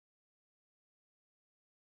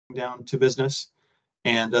down to business.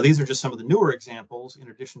 And these are just some of the newer examples, in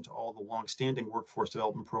addition to all the longstanding workforce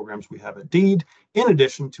development programs we have at DEED, in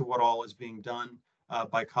addition to what all is being done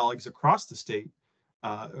by colleagues across the state,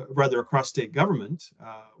 across state government,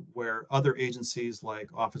 where other agencies like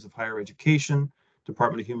Office of Higher Education,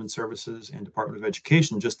 Department of Human Services, and Department of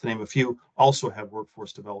Education, just to name a few, also have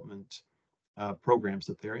workforce development programs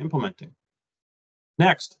that they're implementing.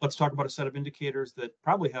 Next, let's talk about a set of indicators that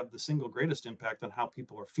probably have the single greatest impact on how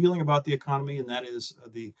people are feeling about the economy, and that is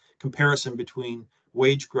the comparison between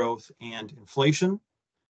wage growth and inflation.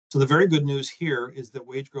 So the very good news here is that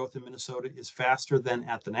wage growth in Minnesota is faster than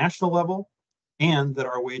at the national level, and that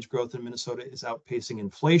our wage growth in Minnesota is outpacing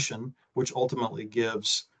inflation, which ultimately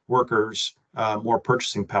gives workers more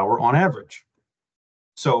purchasing power on average.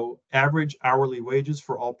 So average hourly wages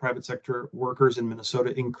for all private sector workers in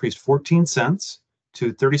Minnesota increased 14 cents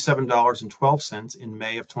to $37.12 in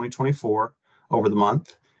May of 2024 over the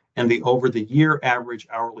month, and the over the year average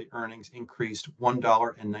hourly earnings increased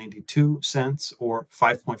 $1.92 or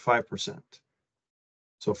 5.5%.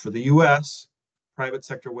 So for the US, private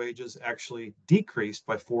sector wages actually decreased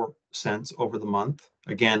by 4 cents over the month,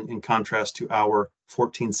 again, in contrast to our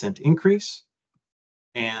 14-cent increase.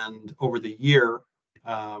 And over the year,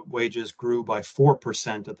 wages grew by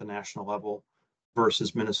 4% at the national level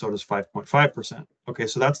versus Minnesota's 5.5%. Okay,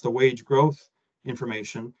 so that's the wage growth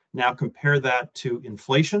information. Now compare that to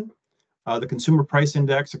inflation. The Consumer Price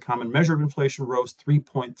Index, a common measure of inflation, rose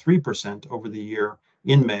 3.3% over the year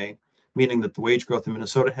in May, meaning that the wage growth in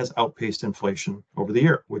Minnesota has outpaced inflation over the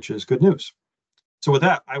year, which is good news. So with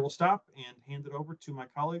that, I will stop and hand it over to my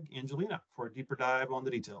colleague, Angelina, for a deeper dive on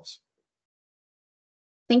the details.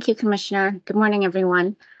 Thank you, Commissioner. Good morning,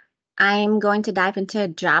 everyone. I'm going to dive into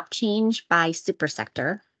job change by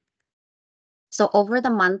supersector. So over the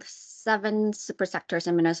month, 7 supersectors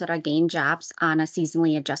in Minnesota gained jobs on a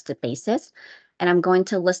seasonally adjusted basis, and I'm going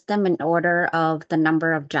to list them in order of the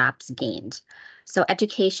number of jobs gained. So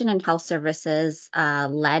education and health services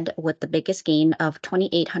led with the biggest gain of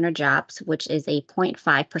 2,800 jobs, which is a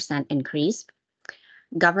 0.5% increase.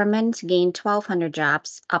 Government gained 1,200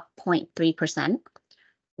 jobs, up 0.3%.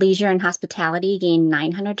 Leisure and hospitality gained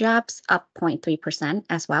 900 jobs, up 0.3%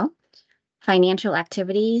 as well. Financial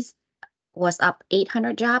activities was up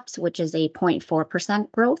 800 jobs, which is a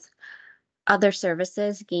 0.4% growth. Other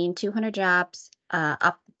services gained 200 jobs,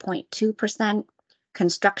 up 0.2%.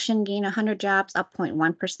 Construction gained 100 jobs, up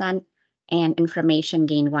 0.1%. And information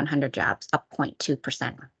gained 100 jobs, up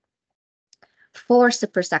 0.2%. 4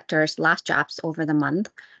 supersectors lost jobs over the month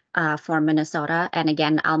for Minnesota. And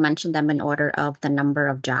again, I'll mention them in order of the number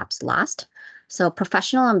of jobs lost. So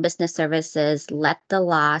professional and business services led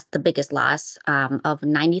the biggest loss of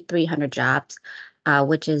 9,300 jobs,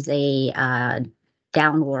 which is a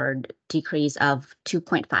downward decrease of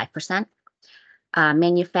 2.5%.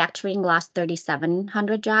 Manufacturing lost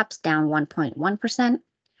 3,700 jobs, down 1.1%.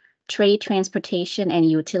 Trade, transportation, and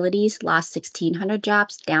utilities lost 1,600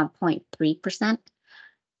 jobs, down 0.3%.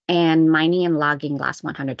 And mining and logging lost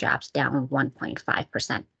 100 jobs, down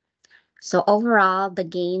 1.5%. So overall, the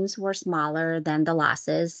gains were smaller than the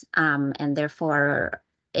losses, and therefore,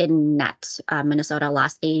 in net, Minnesota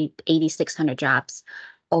lost 8,600 jobs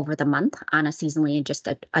over the month on a seasonally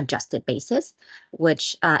adjusted basis,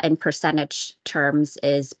 which in percentage terms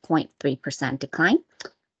is 0.3% decline.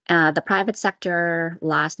 The private sector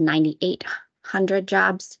lost 9,800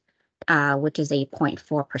 jobs, which is a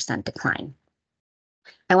 0.4% decline.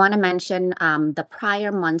 I want to mention the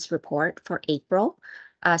prior month's report for April.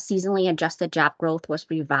 Seasonally adjusted job growth was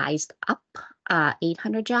revised up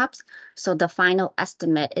 800 jobs. So the final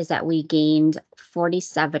estimate is that we gained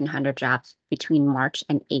 4,700 jobs between March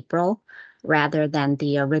and April, rather than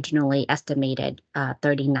the originally estimated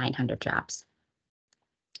 3,900 jobs.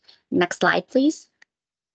 Next slide, please.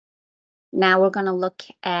 Now we're going to look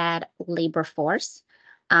at labor force.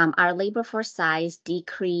 Our labor force size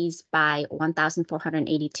decreased by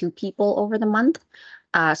 1,482 people over the month,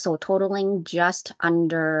 so totaling just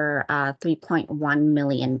under 3.1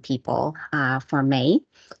 million people for May.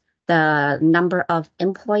 The number of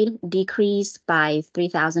employed decreased by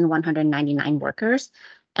 3,199 workers,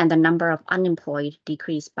 and the number of unemployed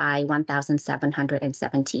decreased by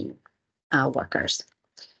 1,717 workers.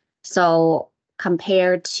 So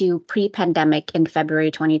compared to pre-pandemic in February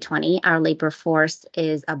 2020, our labor force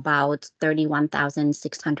is about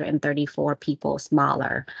 31,634 people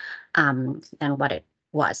smaller than what it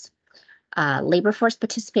was. Labor force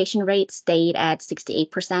participation rate stayed at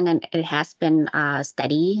 68%, and it has been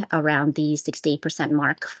steady around the 68%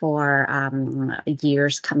 mark for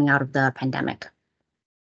years coming out of the pandemic.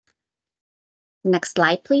 Next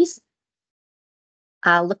slide, please.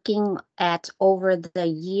 Looking at over the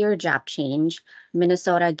year job change,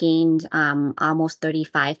 Minnesota gained almost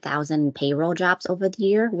 35,000 payroll jobs over the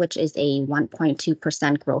year, which is a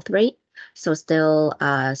 1.2% growth rate. So still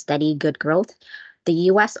steady, good growth. The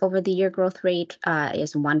US over the year growth rate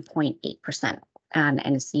is 1.8%, and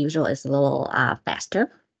as usual, is a little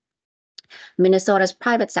faster. Minnesota's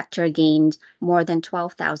private sector gained more than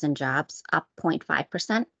 12,000 jobs, up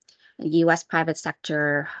 0.5%. The US private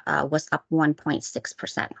sector was up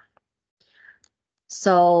 1.6%.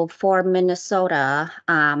 So for Minnesota,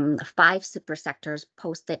 5 super sectors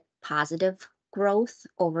posted positive growth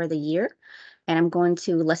over the year, and I'm going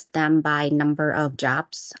to list them by number of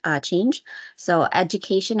jobs change. So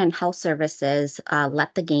education and health services led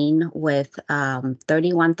the gain with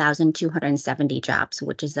 31,270 jobs,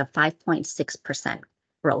 which is a 5.6%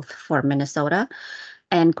 growth for Minnesota.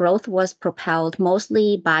 And growth was propelled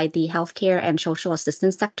mostly by the healthcare and social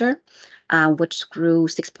assistance sector, which grew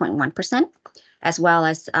 6.1%, as well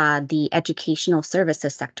as the educational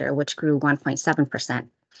services sector, which grew 1.7%.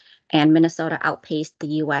 And Minnesota outpaced the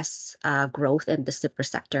U.S. Growth in the super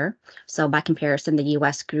sector. So by comparison, the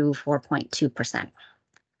U.S. grew 4.2%.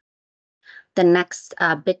 The next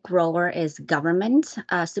big grower is government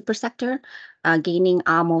super sector, gaining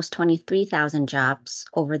almost 23,000 jobs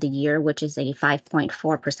over the year, which is a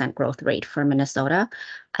 5.4% growth rate for Minnesota.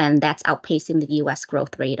 And that's outpacing the US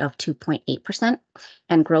growth rate of 2.8%.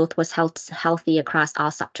 And growth was healthy across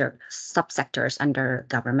all subsectors under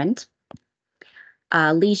government.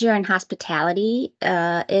 Leisure and hospitality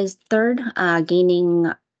is third,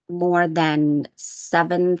 gaining more than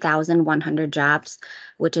 7,100 jobs,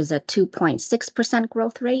 which is a 2.6%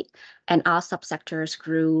 growth rate. And all subsectors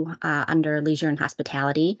grew under leisure and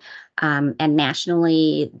hospitality. And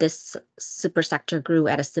nationally, this super sector grew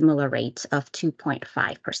at a similar rate of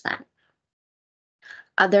 2.5%.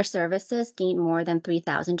 Other services gained more than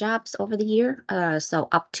 3,000 jobs over the year, so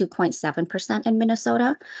up 2.7% in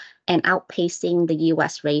Minnesota, and outpacing the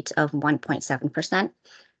U.S. rate of 1.7%.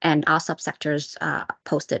 And all subsectors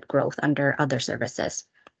posted growth under other services.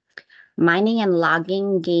 Mining and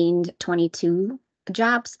logging gained 22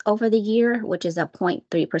 jobs over the year, which is a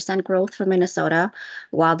 0.3% growth for Minnesota,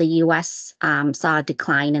 while the U.S. Saw a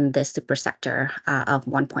decline in this super sector of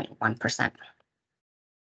 1.1%.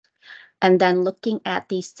 And then looking at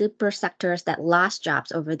the super sectors that lost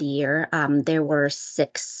jobs over the year, there were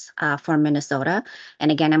 6 for Minnesota.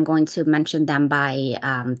 And again, I'm going to mention them by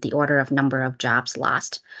the order of number of jobs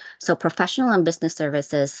lost. So professional and business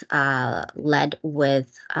services led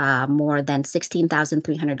with more than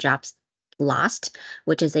 16,300 jobs lost,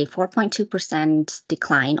 which is a 4.2%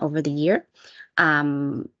 decline over the year.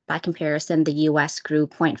 By comparison, the U.S. grew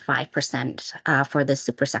 0.5% for the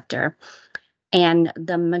super sector. And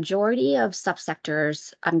the majority of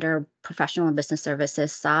subsectors under professional and business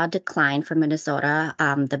services saw a decline for Minnesota.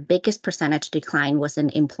 The biggest percentage decline was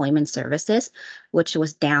in employment services, which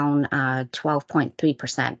was down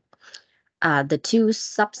 12.3%. The 2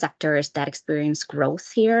 subsectors that experienced growth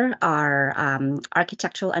here are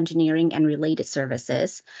architectural engineering and related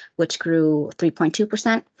services, which grew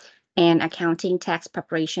 3.2%, and accounting, tax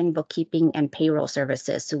preparation, bookkeeping, and payroll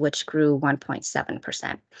services, which grew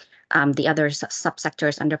 1.7%. The other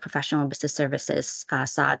subsectors under professional and business services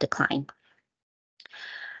saw a decline.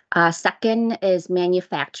 Second is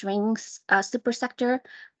manufacturing super sector.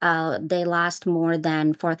 They lost more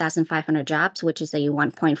than 4,500 jobs, which is a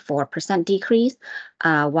 1.4% decrease,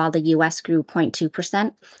 while the U.S. grew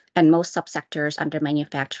 0.2%, and most subsectors under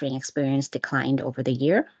manufacturing experienced declined over the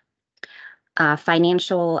year.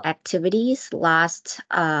 Financial activities lost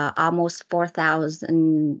almost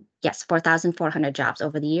 4,400 jobs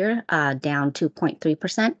over the year, down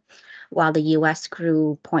 2.3%, while the U.S.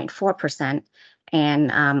 grew 0.4%.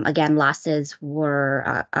 And again, losses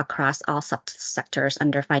were across all subsectors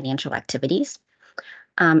under financial activities.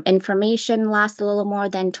 Information lost a little more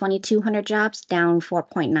than 2,200 jobs, down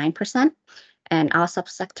 4.9%. And all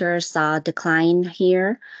subsectors saw a decline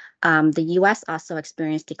here. The U.S. also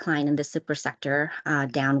experienced decline in the super sector,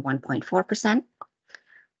 down 1.4%.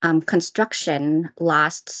 Construction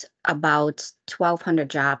lost about 1,200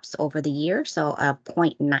 jobs over the year, so a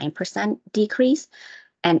 0.9% decrease.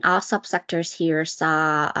 And all subsectors here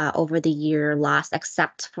saw over the year loss,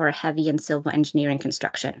 except for heavy and civil engineering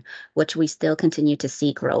construction, which we still continue to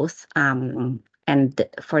see growth. And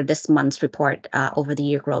for this month's report, over the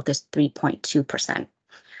year growth is 3.2%.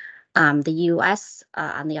 The U.S.,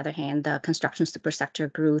 on the other hand, the construction super sector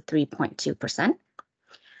grew 3.2%.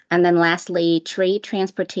 And then lastly, trade,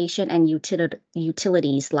 transportation, and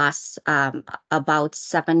utilities lost about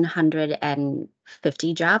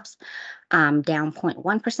 750 jobs, down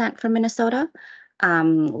 0.1% for Minnesota.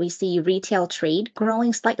 We see retail trade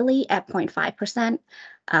growing slightly at 0.5%.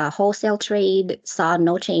 Wholesale trade saw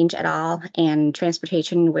no change at all, and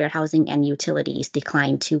transportation, warehousing, and utilities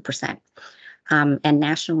declined 2%. And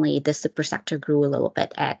nationally, the super sector grew a little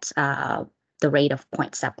bit at the rate of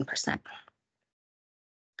 0.7%.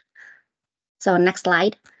 So next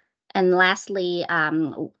slide. And lastly,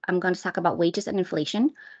 I'm going to talk about wages and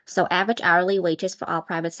inflation. So average hourly wages for all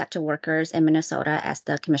private sector workers in Minnesota, as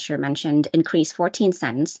the commissioner mentioned, increased 14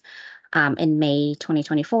 cents in May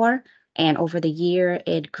 2024. And over the year,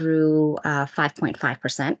 it grew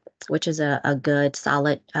 5.5%, which is a good,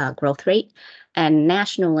 solid growth rate. And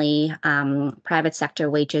nationally, private sector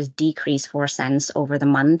wages decreased 4 cents over the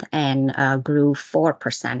month and grew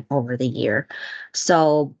 4% over the year.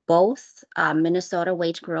 So both Minnesota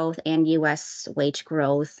wage growth and U.S. wage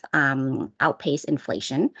growth outpaced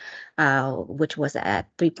inflation, which was at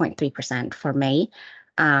 3.3% for May.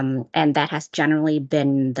 And that has generally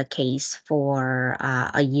been the case for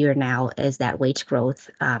a year now, is that wage growth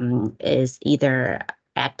is either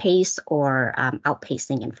at pace or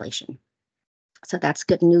outpacing inflation. So that's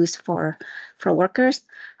good news for workers.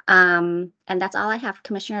 And that's all I have.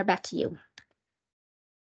 Commissioner, back to you.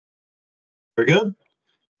 Very good.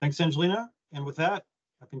 Thanks, Angelina. And with that,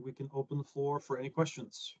 I think we can open the floor for any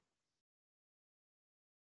questions.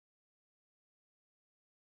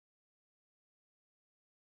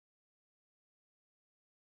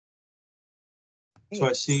 So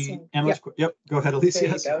I see Emma's. Yep, go ahead,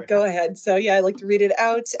 Alicia. Go ahead. So yeah, I'd like to read it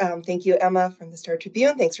out. Thank you, Emma from the Star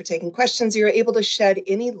Tribune. Thanks for taking questions. You're able to shed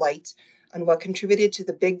any light on what contributed to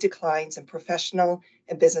the big declines in professional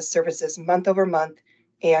and business services month over month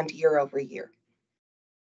and year over year?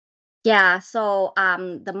 Yeah, so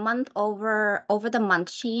the month over the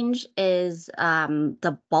month change is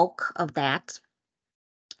the bulk of that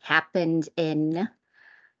happened in,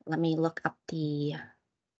 let me look up the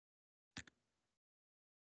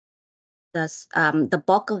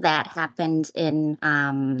bulk of that happened in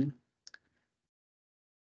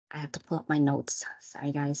I have to pull up my notes.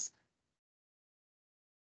 Sorry, guys.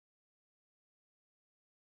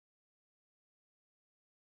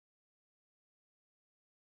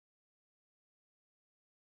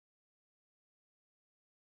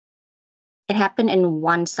 It happened in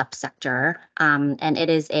one subsector, and it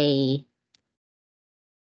is a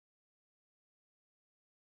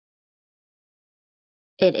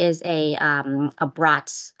broad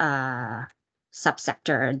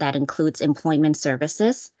subsector that includes employment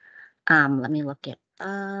services. Let me look it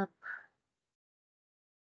up.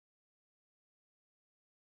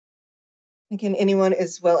 Again, anyone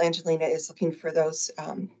as well, Angelina is looking for those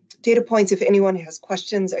data points. If anyone has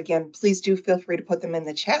questions, again, please do feel free to put them in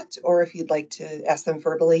the chat, or if you'd like to ask them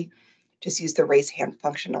verbally, just use the raise hand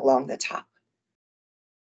function along the top.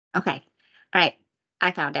 Okay, all right,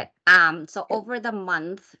 I found it. So over the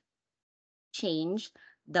month change,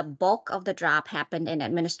 the bulk of the drop happened in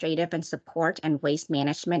administrative and support and waste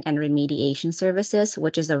management and remediation services,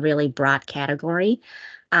 which is a really broad category.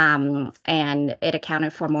 And it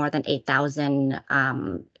accounted for more than 8,000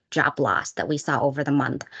 job loss that we saw over the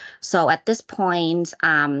month. So at this point,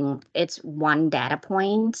 it's one data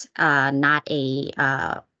point, not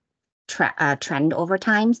a trend over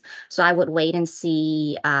time. So I would wait and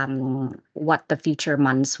see what the future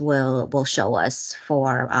months will show us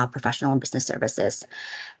for professional and business services.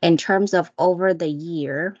 In terms of over the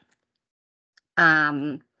year,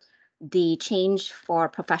 the change for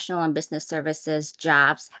professional and business services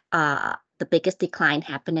jobs, the biggest decline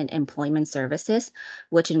happened in employment services,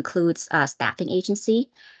 which includes staffing agency.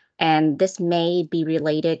 And this may be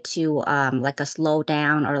related to like a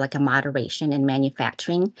slowdown or like a moderation in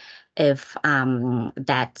manufacturing if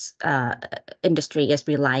that industry is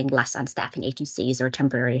relying less on staffing agencies or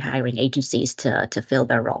temporary hiring agencies to fill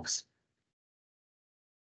their roles.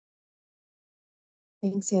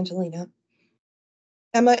 Thanks, Angelina.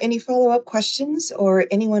 Emma, any follow-up questions or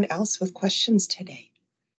anyone else with questions today?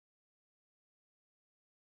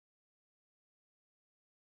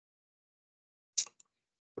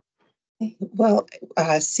 Well,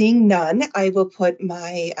 seeing none, I will put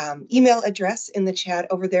my email address in the chat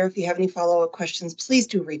over there. If you have any follow-up questions, please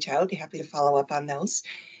do reach out. Happy to follow up on those.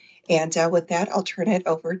 And with that, I'll turn it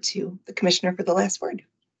over to the commissioner for the last word.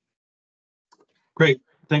 Great.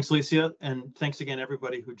 Thanks, Alicia. And thanks again,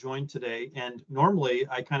 everybody who joined today. And normally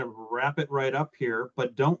I kind of wrap it right up here,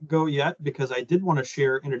 but don't go yet, because I did want to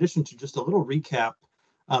share, in addition to just a little recap,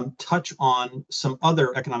 touch on some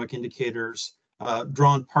other economic indicators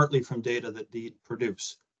drawn partly from data that DEED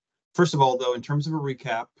produce. First of all, though, in terms of a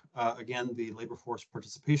recap, again, the labor force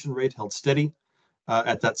participation rate held steady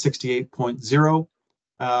at that 68.0.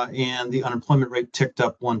 and the unemployment rate ticked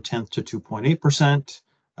up 0.1 to 2.8%.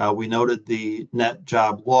 We noted the net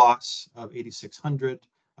job loss of 8,600,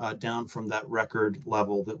 down from that record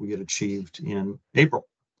level that we had achieved in April.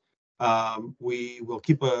 We will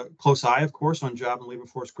keep a close eye, of course, on job and labor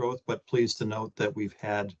force growth, but pleased to note that we've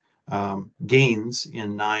had gains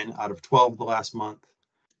in 9 out of 12 the last month.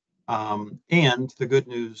 And the good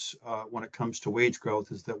news when it comes to wage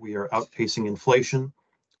growth is that we are outpacing inflation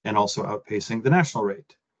and also outpacing the national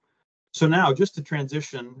rate. So now, just to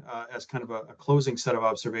transition as kind of a closing set of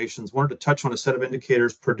observations, wanted to touch on a set of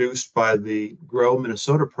indicators produced by the Grow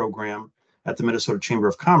Minnesota program at the Minnesota Chamber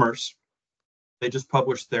of Commerce. They just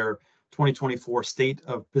published their 2024 State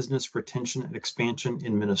of Business Retention and Expansion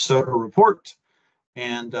in Minnesota report.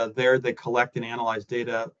 And there they collect and analyze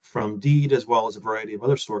data from DEED as well as a variety of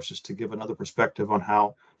other sources to give another perspective on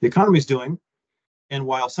how the economy is doing. And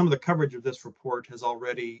while some of the coverage of this report has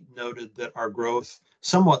already noted that our growth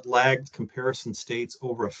somewhat lagged comparison states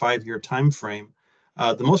over a 5-year time frame,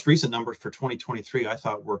 the most recent numbers for 2023 I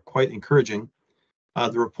thought were quite encouraging.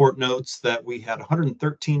 The report notes that we had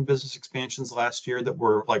 113 business expansions last year that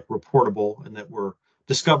were like reportable and that were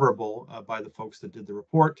discoverable by the folks that did the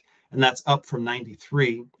report. And that's up from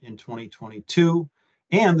 93 in 2022.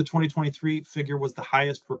 And the 2023 figure was the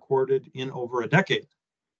highest recorded in over a decade.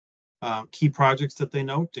 Key projects that they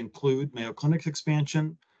note include Mayo Clinic's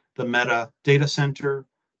expansion, the Meta Data Center,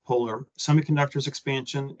 Polar Semiconductors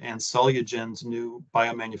expansion, and Solugen's new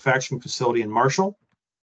biomanufacturing facility in Marshall.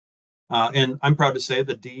 And I'm proud to say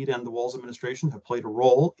that DEED and the Walz administration have played a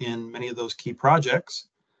role in many of those key projects.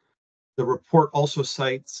 The report also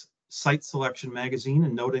cites Site Selection Magazine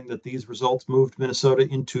and noting that these results moved Minnesota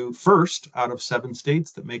into first out of 7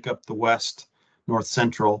 states that make up the West North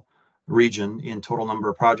Central region in total number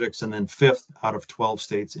of projects, and then 5th out of 12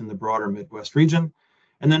 states in the broader Midwest region.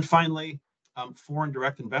 And then finally, foreign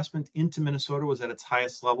direct investment into Minnesota was at its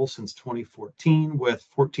highest level since 2014, with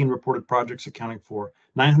 14 reported projects accounting for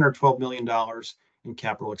 $912 million in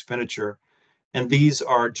capital expenditure. And these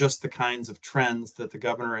are just the kinds of trends that the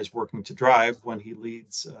governor is working to drive when he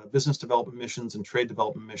leads business development missions and trade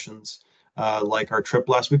development missions, like our trip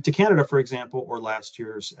last week to Canada, for example, or last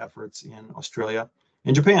year's efforts in Australia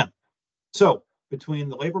and Japan. So between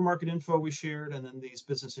the labor market info we shared and then these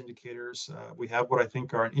business indicators, we have what I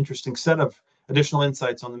think are an interesting set of additional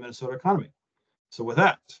insights on the Minnesota economy. So with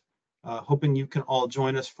that, hoping you can all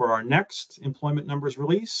join us for our next employment numbers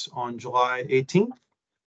release on July 18th.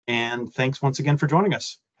 And thanks once again for joining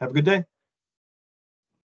us. Have a good day.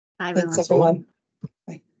 Bye, Thanks, everyone. everyone.